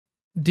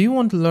Do you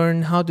want to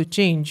learn how to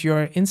change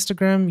your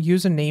Instagram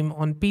username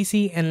on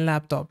PC and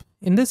laptop?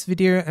 In this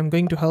video, I'm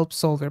going to help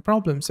solve your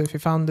problem. So if you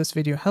found this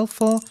video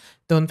helpful,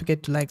 don't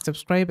forget to like,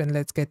 subscribe, and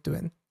let's get to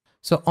it.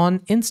 So on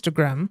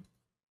Instagram,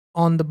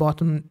 on the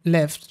bottom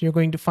left, you're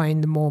going to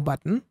find the More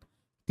button.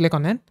 Click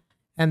on it,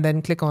 and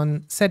then click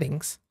on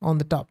Settings on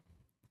the top.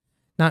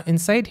 Now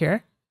inside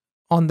here,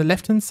 on the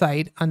left-hand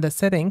side under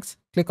Settings,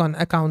 click on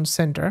Account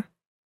Center,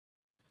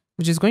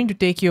 which is going to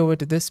take you over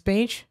to this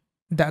page,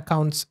 the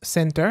Accounts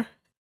Center.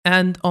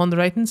 And on the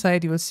right-hand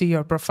side, you will see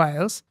your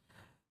profiles.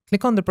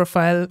 Click on the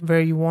profile where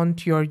you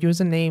want your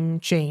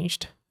username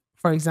changed.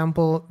 For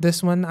example,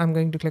 this one, I'm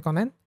going to click on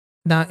it.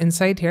 Now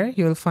inside here,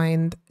 you'll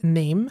find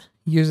name,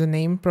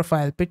 username,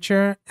 profile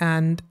picture,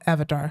 and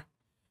avatar.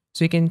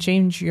 So you can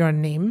change your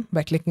name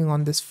by clicking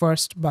on this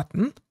first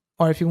button.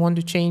 Or if you want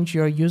to change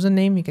your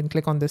username, you can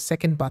click on the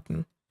second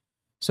button.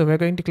 So we're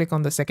going to click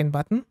on the second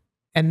button.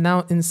 And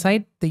now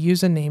inside the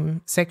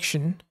username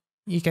section,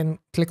 you can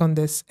click on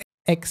this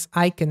X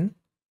icon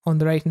on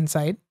the right hand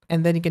side,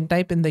 and then you can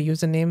type in the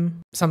username,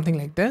 something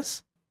like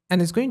this, and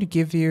it's going to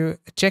give you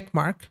a check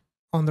mark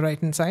on the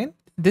right hand side.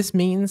 This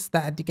means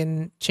that you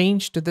can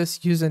change to this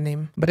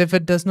username, but if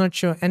it does not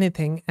show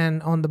anything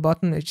and on the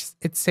bottom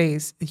it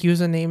says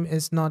username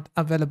is not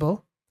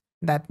available,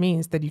 that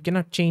means that you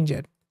cannot change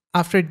it.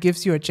 After it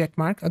gives you a check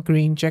mark, a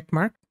green check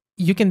mark,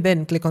 you can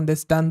then click on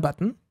this done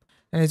button,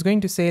 and it's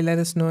going to say let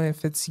us know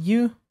if it's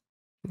you.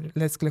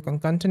 Let's click on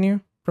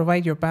continue,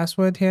 provide your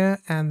password here,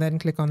 and then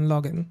click on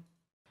login.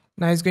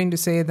 Now it's going to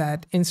say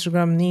that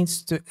Instagram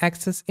needs to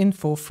access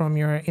info from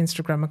your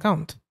Instagram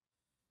account.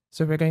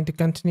 So we're going to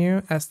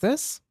continue as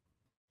this.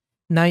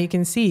 Now you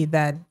can see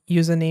that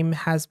username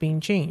has been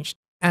changed,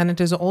 and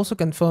it is also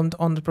confirmed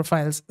on the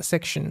profiles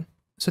section.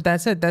 So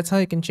that's it. That's how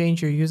you can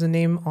change your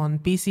username on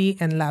PC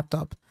and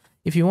laptop.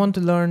 If you want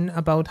to learn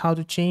about how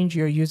to change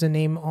your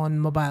username on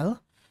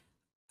mobile,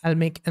 I'll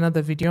make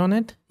another video on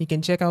it. You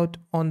can check out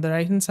on the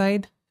right hand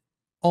side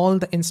all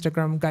the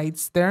Instagram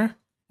guides there.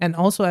 And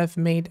also I've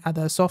made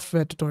other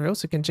software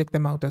tutorials. You can check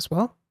them out as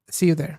well. See you there.